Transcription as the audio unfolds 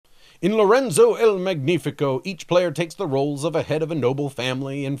In Lorenzo il Magnifico, each player takes the roles of a head of a noble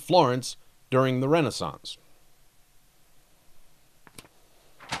family in Florence during the Renaissance.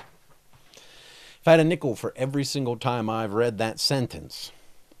 If I had a nickel for every single time I've read that sentence,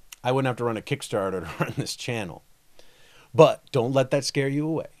 I wouldn't have to run a Kickstarter to run this channel. But don't let that scare you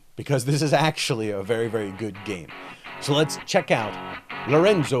away, because this is actually a very, very good game. So let's check out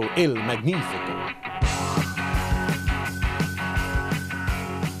Lorenzo il Magnifico.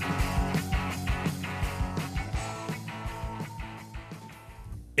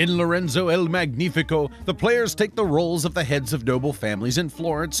 In Lorenzo il Magnifico, the players take the roles of the heads of noble families in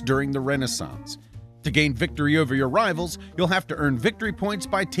Florence during the Renaissance. To gain victory over your rivals, you'll have to earn victory points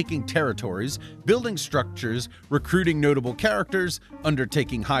by taking territories, building structures, recruiting notable characters,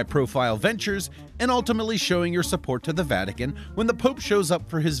 undertaking high-profile ventures, and ultimately showing your support to the Vatican when the Pope shows up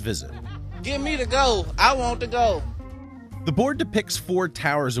for his visit. Give me the go. I want to go. The board depicts 4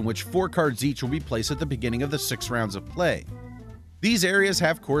 towers in which 4 cards each will be placed at the beginning of the 6 rounds of play. These areas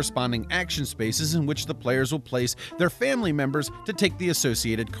have corresponding action spaces in which the players will place their family members to take the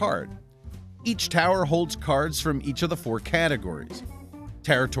associated card. Each tower holds cards from each of the 4 categories: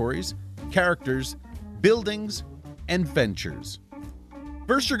 territories, characters, buildings, and ventures.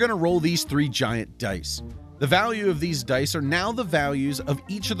 First, you're going to roll these 3 giant dice. The value of these dice are now the values of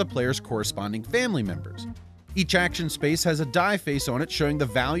each of the player's corresponding family members. Each action space has a die face on it showing the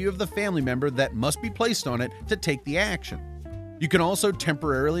value of the family member that must be placed on it to take the action. You can also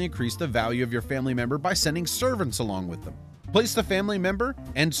temporarily increase the value of your family member by sending servants along with them. Place the family member,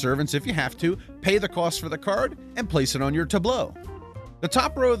 and servants if you have to, pay the cost for the card, and place it on your tableau. The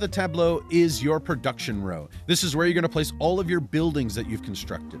top row of the tableau is your production row. This is where you're going to place all of your buildings that you've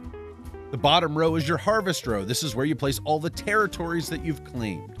constructed. The bottom row is your harvest row. This is where you place all the territories that you've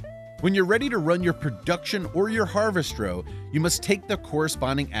claimed. When you're ready to run your production or your harvest row, you must take the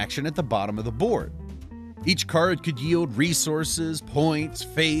corresponding action at the bottom of the board. Each card could yield resources, points,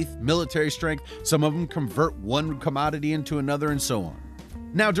 faith, military strength. Some of them convert one commodity into another, and so on.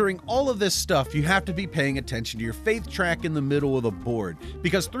 Now, during all of this stuff, you have to be paying attention to your faith track in the middle of the board,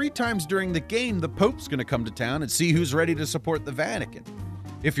 because 3 times during the game, the Pope's going to come to town and see who's ready to support the Vatican.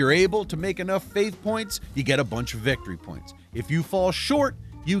 If you're able to make enough faith points, you get a bunch of victory points. If you fall short,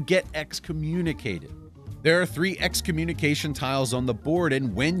 you get excommunicated. There are 3 excommunication tiles on the board,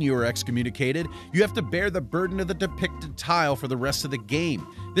 and when you are excommunicated, you have to bear the burden of the depicted tile for the rest of the game.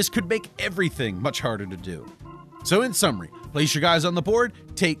 This could make everything much harder to do. So in summary, place your guys on the board,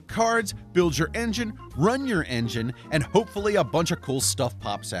 take cards, build your engine, run your engine, and hopefully a bunch of cool stuff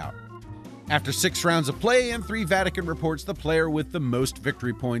pops out. After 6 rounds of play and 3 Vatican reports, the player with the most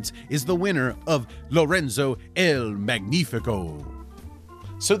victory points is the winner of Lorenzo il Magnifico.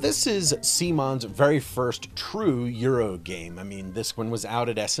 So this is CMON's very first true Euro game. I mean, this one was out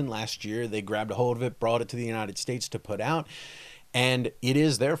at Essen last year. They grabbed a hold of it, brought it to the United States to put out, and it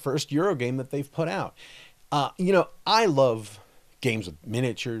is their first Euro game that they've put out. I love games with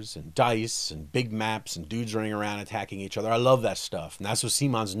miniatures and dice and big maps and dudes running around attacking each other. I love that stuff, and that's what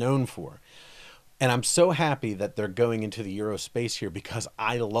CMON's known for. And I'm so happy that they're going into the Euro space here, because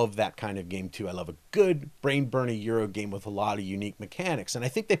I love that kind of game too. I love a good brain-burning Euro game with a lot of unique mechanics, and I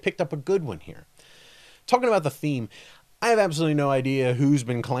think they picked up a good one here. Talking about the theme, I have absolutely no idea who's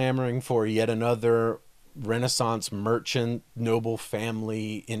been clamoring for yet another Renaissance merchant noble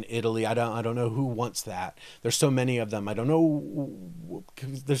family in Italy. I don't know who wants that. There's so many of them. I don't know.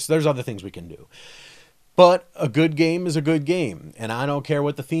 There's other things we can do. But a good game is a good game, and I don't care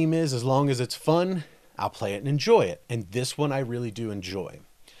what the theme is. As long as it's fun, I'll play it and enjoy it. And this one I really do enjoy.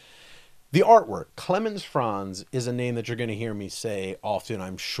 The artwork, Clemens Franz, is a name that you're going to hear me say often,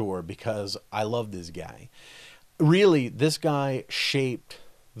 I'm sure, because I love this guy. Really, this guy shaped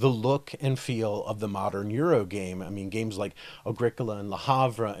the look and feel of the modern Euro game. I mean, games like Agricola and Le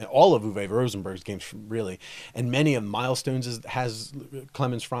Havre, and all of Uwe Rosenberg's games, really, and many of Milestones has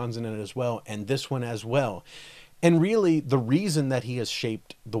Clemens Franz in it as well, and this one as well. And really, the reason that he has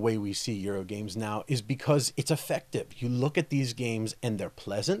shaped the way we see Euro games now is because it's effective. You look at these games and they're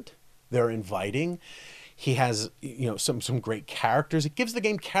pleasant, they're inviting. He has, some great characters. It gives the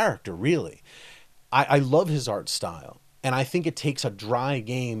game character, really. I love his art style. And I think it takes a dry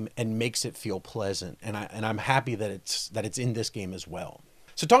game and makes it feel pleasant. And I'm happy that it's in this game as well.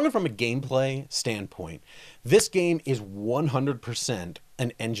 So talking from a gameplay standpoint, this game is 100%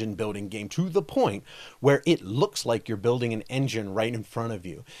 an engine building game, to the point where it looks like you're building an engine right in front of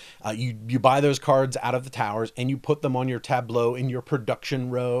you. You buy those cards out of the towers and you put them on your tableau in your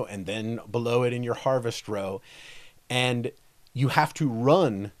production row, and then below it in your harvest row. And you have to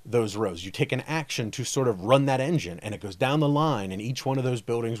run those rows. You take an action to sort of run that engine, and it goes down the line, and each one of those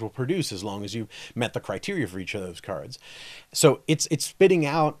buildings will produce as long as you've met the criteria for each of those cards. So it's spitting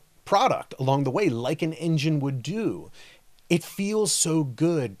out product along the way like an engine would do. It feels so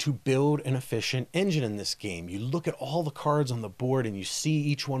good to build an efficient engine in this game. You look at all the cards on the board and you see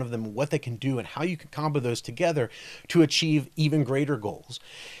each one of them, what they can do and how you can combo those together to achieve even greater goals.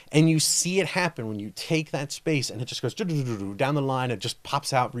 And you see it happen when you take that space and it just goes down the line. It just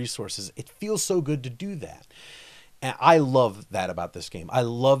pops out resources. It feels so good to do that. And I love that about this game. I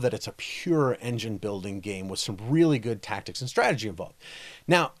love that it's a pure engine building game with some really good tactics and strategy involved.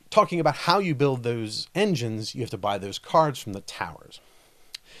 Now, talking about how you build those engines, you have to buy those cards from the towers.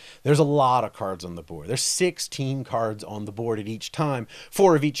 There's a lot of cards on the board. There's 16 cards on the board at each time,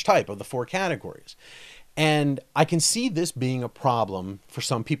 4 of each type of the 4 categories. And I can see this being a problem for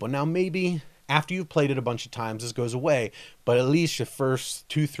some people. Now, maybe after you've played it a bunch of times, this goes away, but at least your first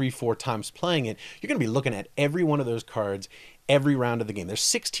 2, 3, 4 times playing it, you're going to be looking at every one of those cards every round of the game. There's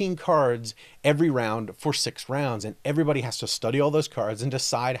 16 cards every round for 6 rounds, and everybody has to study all those cards and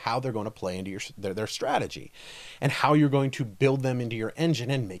decide how they're going to play into their strategy and how you're going to build them into your engine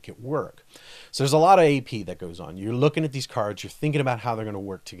and make it work. So there's a lot of AP that goes on. You're looking at these cards, you're thinking about how they're going to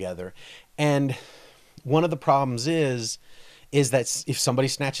work together, and one of the problems is that if somebody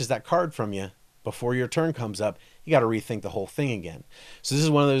snatches that card from you before your turn comes up, you got to rethink the whole thing again. So this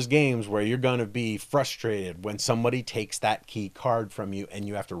is one of those games where you're going to be frustrated when somebody takes that key card from you and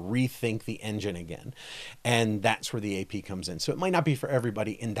you have to rethink the engine again. And that's where the AP comes in. So it might not be for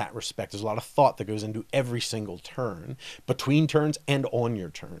everybody in that respect. There's a lot of thought that goes into every single turn, between turns and on your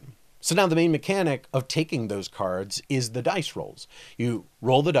turn. So now the main mechanic of taking those cards is the dice rolls. You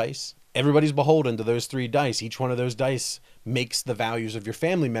roll the dice. Everybody's beholden to those 3 dice. Each one of those dice makes the values of your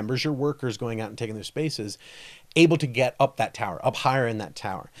family members, your workers going out and taking their spaces, able to get up that tower, up higher in that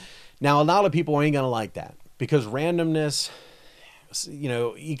tower. Now, a lot of people ain't going to like that because randomness, you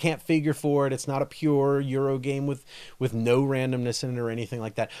know, you can't figure for it. It's not a pure Euro game with no randomness in it or anything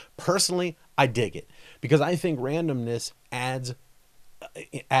like that. Personally, I dig it because I think randomness adds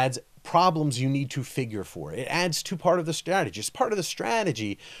problems you need to figure for. It adds to part of the strategy. It's part of the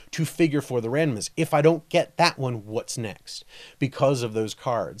strategy to figure for the randomness. If I don't get that one, what's next? Because of those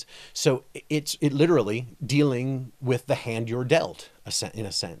cards. So it literally dealing with the hand you're dealt, in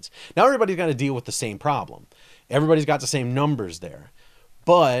a sense. Now everybody's got to deal with the same problem. Everybody's got the same numbers there.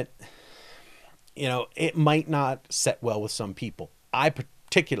 But, you know, it might not set well with some people. I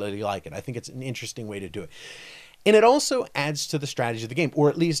particularly like it. I think it's an interesting way to do it. And it also adds to the strategy of the game, or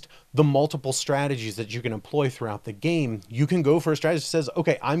at least the multiple strategies that you can employ throughout the game. You can go for a strategy that says,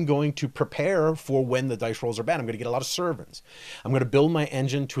 okay, I'm going to prepare for when the dice rolls are bad. I'm going to get a lot of servants. I'm going to build my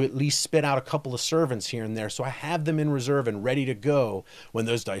engine to at least spit out a couple of servants here and there so I have them in reserve and ready to go when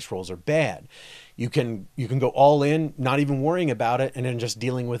those dice rolls are bad. You can go all in, not even worrying about it, and then just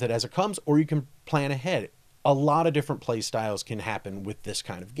dealing with it as it comes, or you can plan ahead. A lot of different play styles can happen with this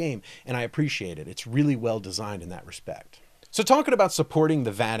kind of game, and I appreciate it. It's really well designed in that respect. So talking about supporting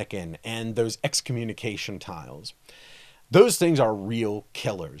the Vatican and those excommunication tiles, those things are real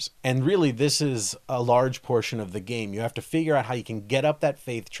killers. And really, this is a large portion of the game. You have to figure out how you can get up that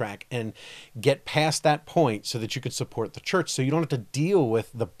faith track and get past that point so that you can support the church, so you don't have to deal with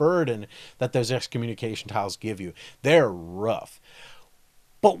the burden that those excommunication tiles give you. They're rough.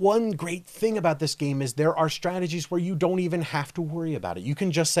 But one great thing about this game is there are strategies where you don't even have to worry about it. You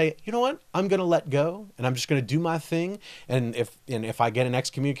can just say, you know what, I'm going to let go and I'm just going to do my thing. And if I get an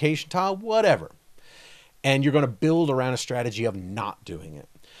excommunication tile, whatever. And you're going to build around a strategy of not doing it.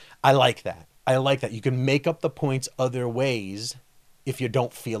 I like that. I like that. You can make up the points other ways if you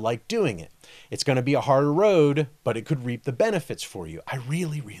don't feel like doing it. It's going to be a harder road, but it could reap the benefits for you. I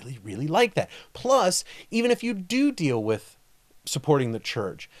really, really, really like that. Plus, even if you do deal with supporting the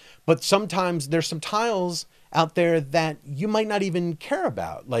church, but sometimes there's some tiles out there that you might not even care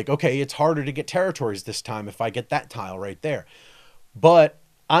about. Like, okay, it's harder to get territories this time if I get that tile right there, but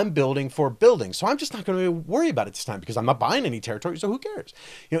I'm building for building, so I'm just not going to worry about it this time because I'm not buying any territory, so who cares?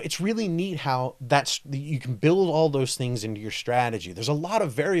 You know, it's really neat how you can build all those things into your strategy. There's a lot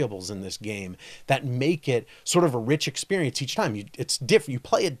of variables in this game that make it sort of a rich experience each time. It's different. You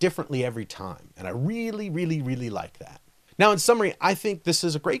play it differently every time, and I really, really, really like that. Now, in summary, I think this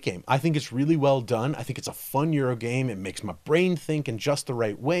is a great game. I think it's really well done. I think it's a fun Euro game. It makes my brain think in just the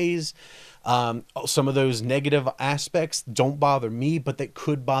right ways. Some of those negative aspects don't bother me, but they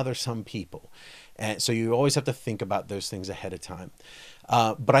could bother some people. And so you always have to think about those things ahead of time.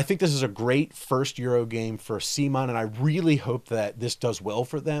 But I think this is a great first Euro game for CMON, and I really hope that this does well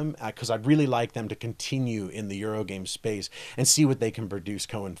for them, because I'd really like them to continue in the Euro game space and see what they can produce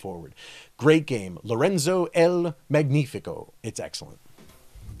going forward. Great game. Lorenzo El Magnifico. It's excellent.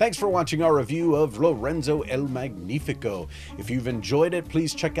 Thanks for watching our review of Lorenzo El Magnifico. If you've enjoyed it,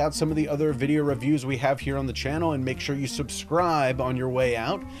 please check out some of the other video reviews we have here on the channel, and make sure you subscribe on your way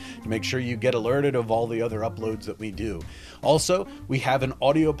out to make sure you get alerted of all the other uploads that we do. Also, we have an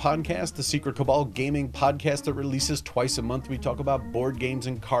audio podcast, the Secret Cabal Gaming Podcast, that releases twice a month. We talk about board games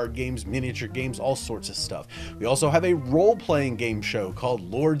and card games, miniature games, all sorts of stuff. We also have a role-playing game show called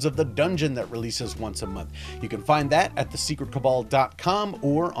Lords of the Dungeon that releases once a month. You can find that at thesecretcabal.com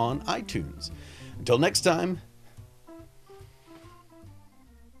or on iTunes. Until next time,